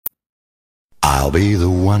I'll be the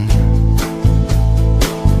one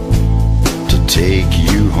to take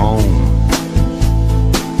you home,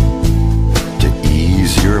 to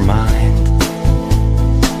ease your mind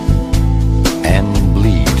and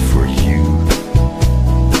bleed for you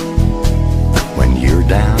when you're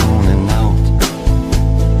down and out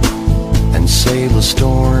and sail the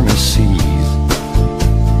stormy seas.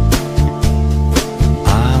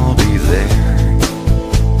 I'll be there.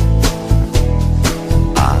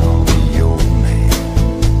 I'll be your man.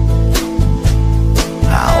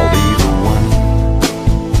 I'll be the one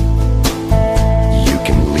you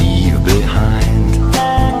can leave behind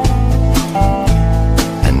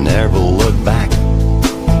and never look back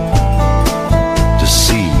to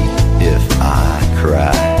see if I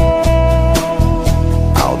cry.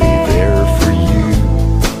 I'll be there for you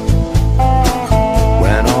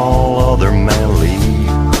when all other men leave.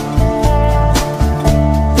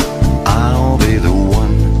 I'll be the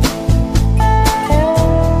one.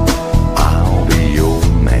 I'll be your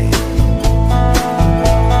man.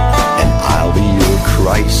 And I'll be your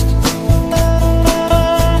Christ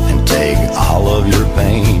and take all of your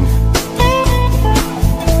pain,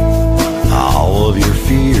 all of your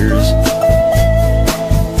fears,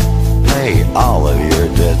 pay all of your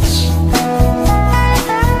debts,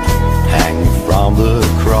 hang from the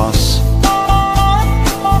cross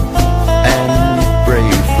and pray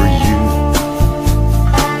for you.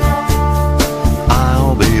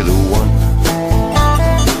 I'll be the one.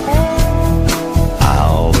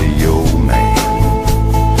 I'll be your man.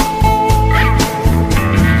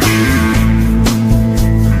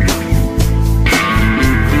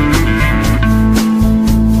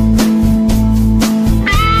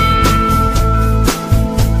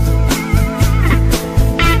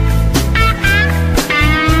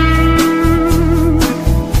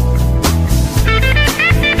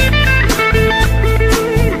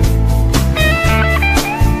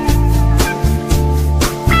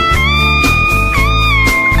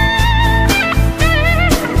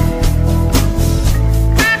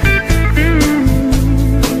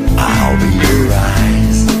 I'll be your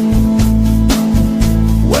eyes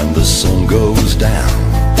when the sun goes down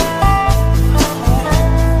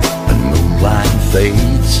and moonlight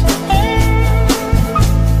fades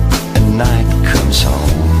and night comes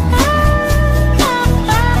home.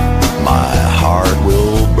 My heart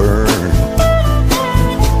will burn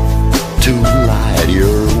to light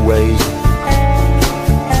your way.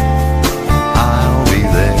 I'll be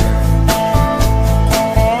there.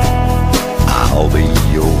 I'll be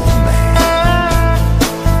your man.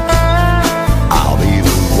 I'll be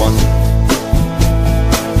the one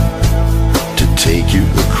to take you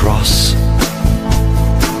across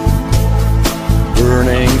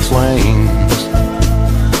burning flames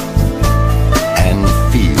and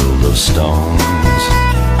field of stones.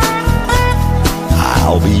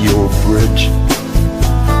 I'll be your bridge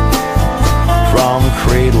from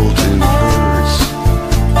cradle to